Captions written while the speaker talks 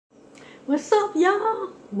What's up,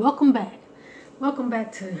 y'all? Welcome back. Welcome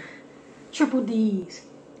back to Triple D's,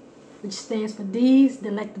 which stands for D's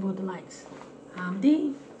Delectable Delights. I'm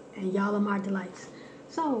D, and y'all are my delights.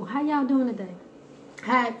 So, how y'all doing today?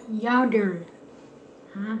 How y'all doing?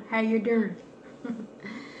 Huh? How you doing?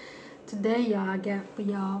 Today, y'all, I got for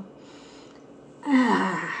y'all,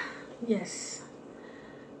 yes,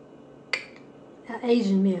 an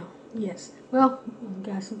Asian meal. Yes. Well, we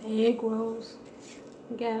got some egg rolls.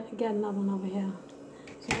 Got another one over here.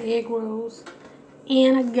 Some egg rolls.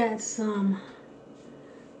 And I got some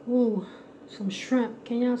shrimp.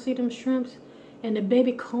 Can y'all see them shrimps? And the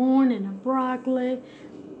baby corn and the broccoli.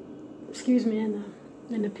 Excuse me, and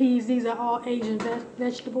the peas. These are all Asian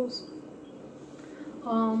vegetables.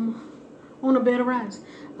 On a bed of rice.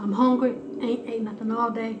 I'm hungry. Ain't ate nothing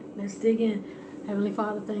all day. Let's dig in. Heavenly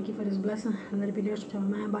Father, thank you for this blessing. And let it be nourished to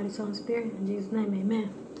my mind, body, soul, and spirit. In Jesus' name,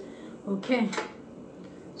 amen. Okay.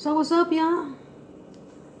 So what's up, y'all?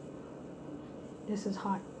 This is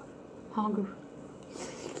hot. Hungry.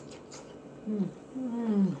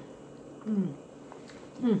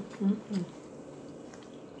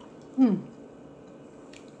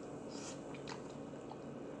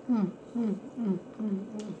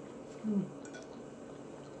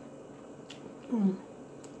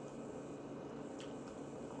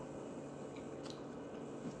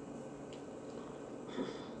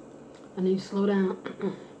 I need to slow down.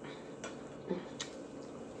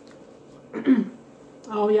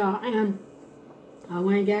 Oh, y'all, and I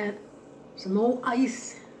went and got some more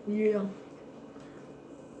ice. Yeah.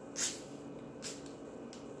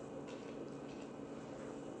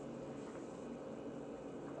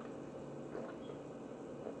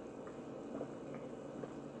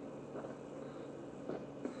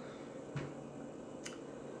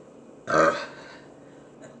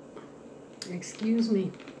 Excuse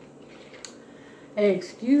me.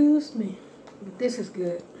 Excuse me. But this is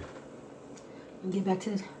good. Let me get back to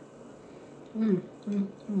this.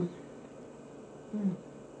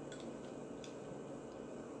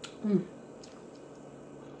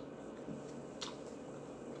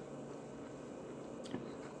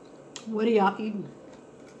 What are y'all eating?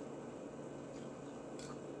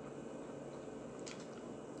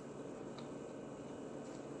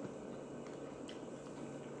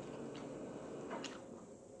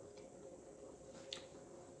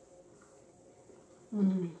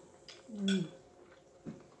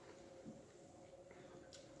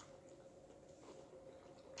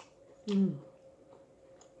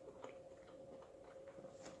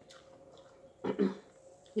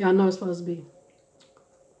 Y'all know it's supposed to be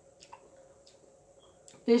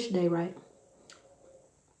fish day, right?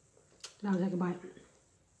 Now take a bite.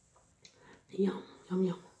 Yum, yum,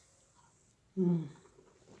 yum.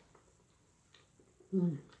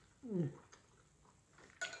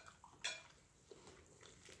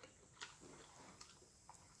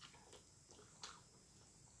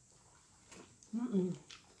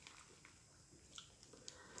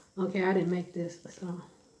 Okay, I didn't make this, so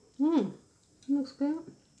looks good.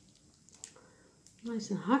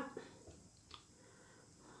 Nice and hot.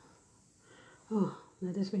 Oh,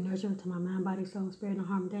 let this be nourishment to my mind, body, soul, spirit, and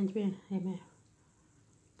harm, danger, being. Amen.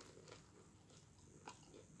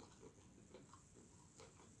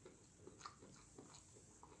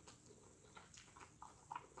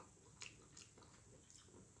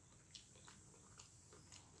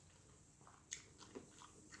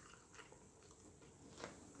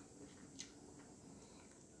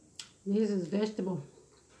 This is vegetable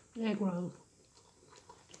egg roll.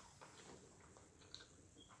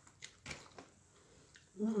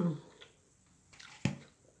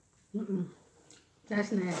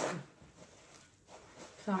 That's nasty.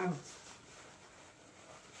 Sorry.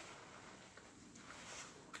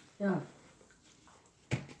 Yeah.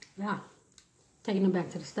 Taking them back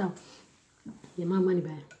to the stove. Get my money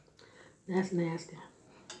back. That's nasty.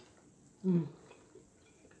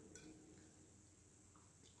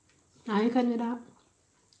 I ain't cutting it out.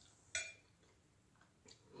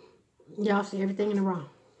 Y'all see everything in the raw.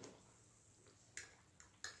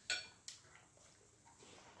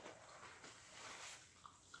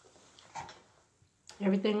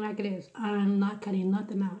 Everything like it is. I'm not cutting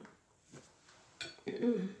nothing out.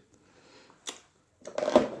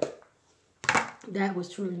 That was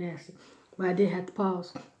truly nasty. But I did have to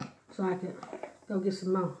pause so I could go get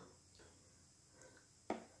some more.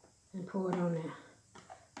 And pour it on there.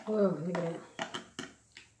 Oh, look at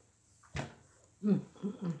that.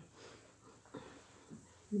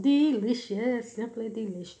 Delicious. Simply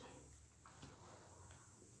delicious.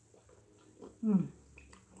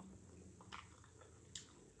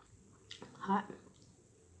 Hot.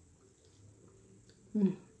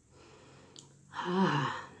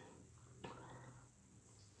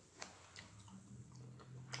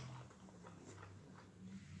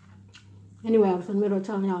 Anyway, I was in the middle of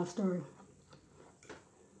telling y'all a story.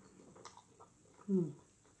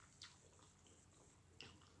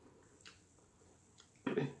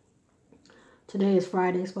 Today is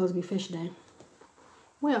Friday. It's supposed to be fish day.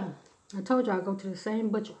 Well, I told you I'd go to the same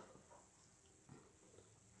butcher.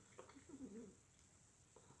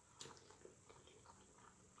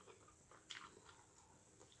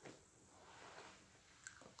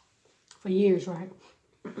 For years, right?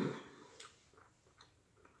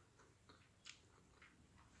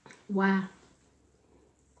 Why?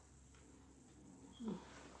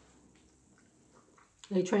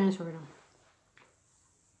 They transferred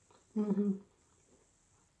them.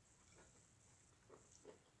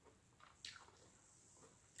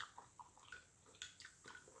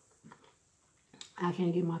 I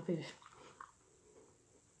can't get my fish.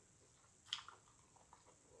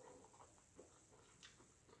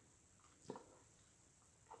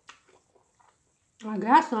 I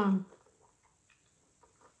got some,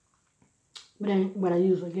 but ain't what I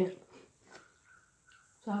usually get.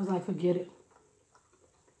 So I was like, forget it.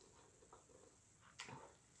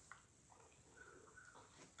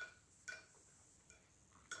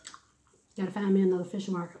 Gotta find me another fish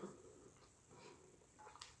market.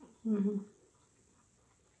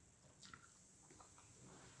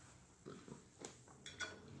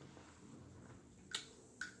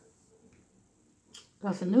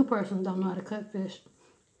 Because a new person don't know how to cut fish.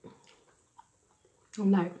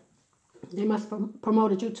 I'm like, they must have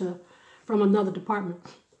promoted you from another department.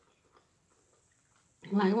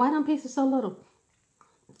 I'm like, why them pieces so little?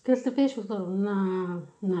 Because the fish was little. Nah.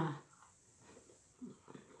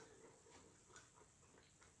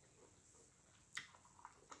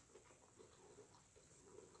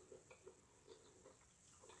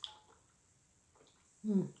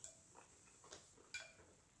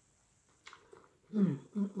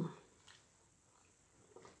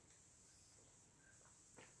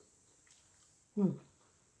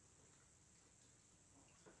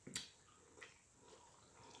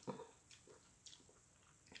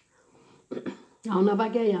 I don't know if I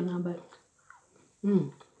gave y'all none, but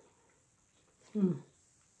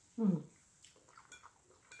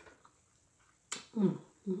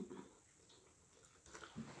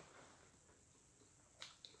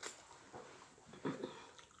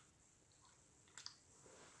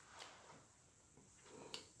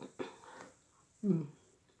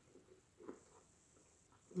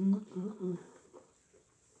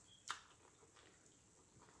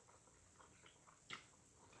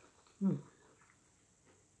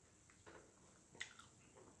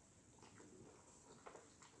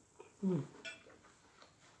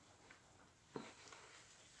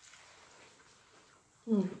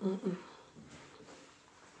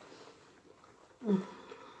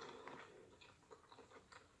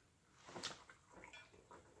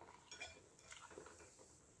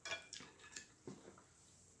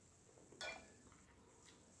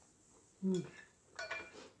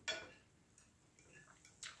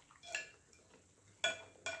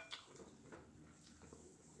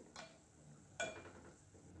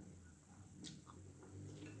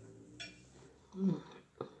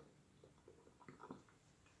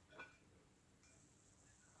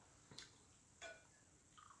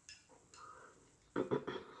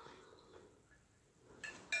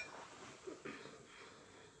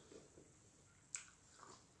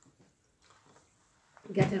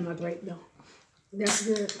got that in my grape though. That's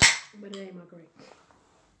good, but it ain't my grape.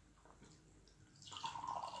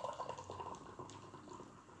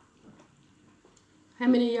 How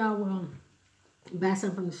many of y'all will buy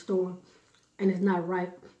something from the store and it's not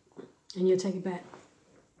right and you'll take it back?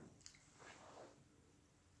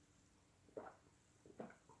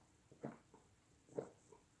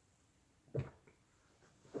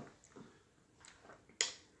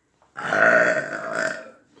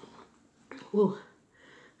 Ooh.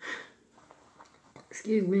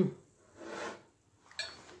 Excuse me.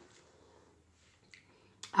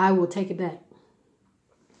 I will take it back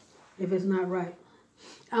if it's not right.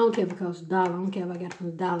 I don't care if it costs $1. I don't care if I got it from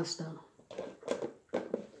the dollar store.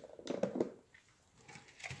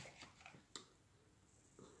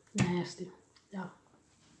 Nasty. Yeah.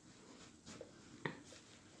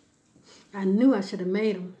 I knew I should have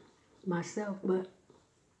made them myself, but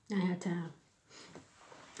I didn't have time.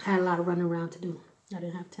 I had a lot of running around to do. I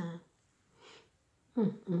didn't have time.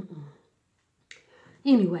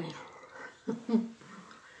 Anyway,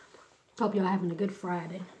 hope y'all having a good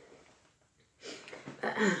Friday.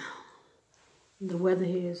 The weather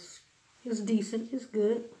here is decent. It's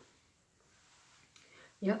good.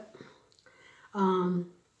 Yep. Of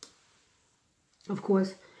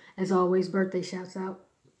course, as always, birthday shouts out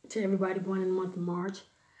to everybody born in the month of March.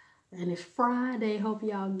 And it's Friday. Hope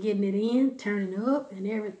y'all getting it in, turning up and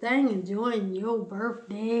everything, enjoying your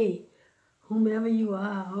birthday. Whomever you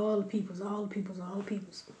are, all the peoples, all the peoples, all the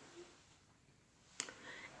peoples.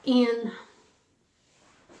 And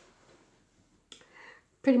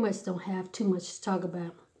pretty much don't have too much to talk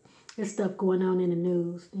about. There's stuff going on in the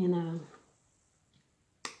news, you know.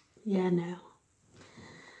 Yeah, I know.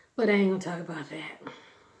 But I ain't gonna talk about that.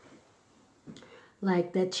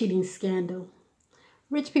 Like that cheating scandal.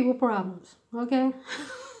 Rich people problems, okay?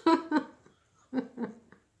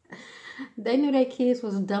 They knew their kids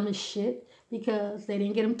was dumb as shit because they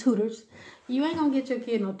didn't get them tutors. You ain't gonna get your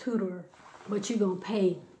kid no tutor, but you gonna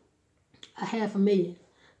pay $500,000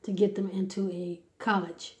 to get them into a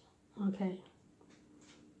college, okay?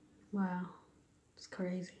 Wow, it's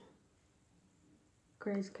crazy.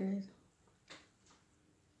 Crazy, crazy.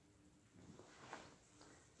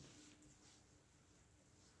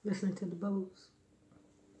 Listening to the bubbles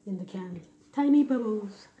in the candy. Tiny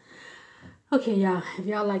bubbles. Okay, y'all. If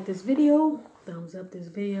y'all like this video, thumbs up this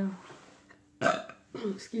video.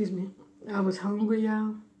 Excuse me. I was hungry,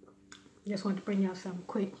 y'all. Just wanted to bring y'all something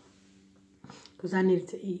quick. Because I needed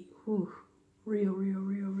to eat. Whew. Real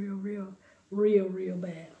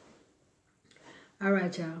bad.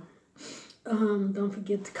 Alright, y'all. Don't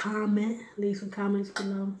forget to comment. Leave some comments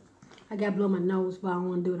below. I got to blow my nose, but I don't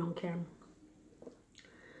want to do it on camera.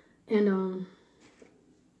 And,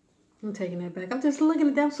 I'm taking that back. I'm just looking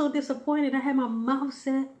at them. I'm so disappointed. I had my mouth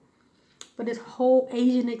set for this whole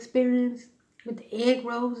Asian experience with the egg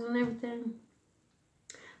rolls and everything.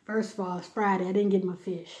 First of all, it's Friday. I didn't get my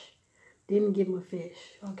fish. Didn't get my fish.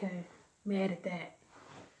 Okay. Mad at that.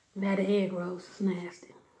 Now the egg rolls is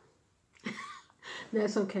nasty.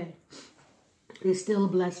 That's okay. It's still a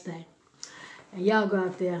blessed day. And y'all go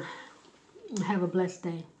out there and have a blessed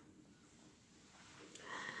day.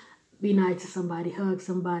 Be nice to somebody. Hug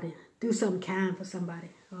somebody. Do something kind for somebody.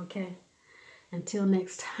 Okay? Until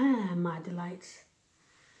next time, my delights.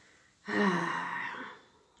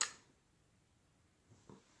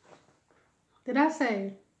 Did I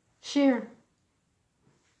say share?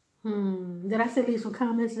 Did I say leave some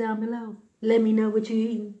comments down below? Let me know what you're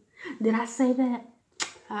eating. Did I say that?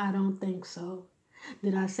 I don't think so.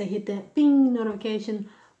 Did I say hit that bing notification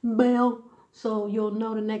bell so you'll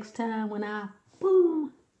know the next time when I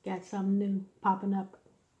boom got something new popping up?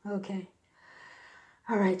 Okay.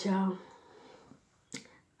 All right, y'all.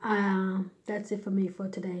 That's it for me for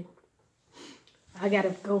today. I got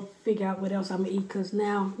to go figure out what else I'm going to eat because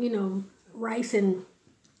now, you know, rice and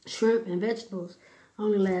shrimp and vegetables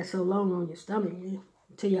only last so long on your stomach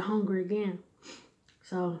until you're hungry again.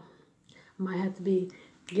 So I might have to be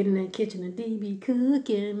get in that kitchen and be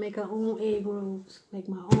cooking, make our own egg rolls. Make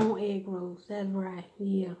my own egg rolls. That's right.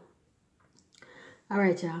 Yeah. All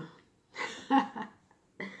right, y'all.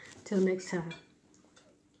 Till next time.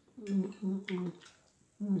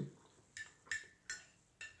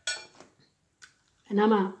 And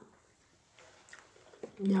I'm out.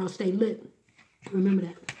 Y'all stay lit. Remember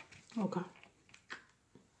that. Okay.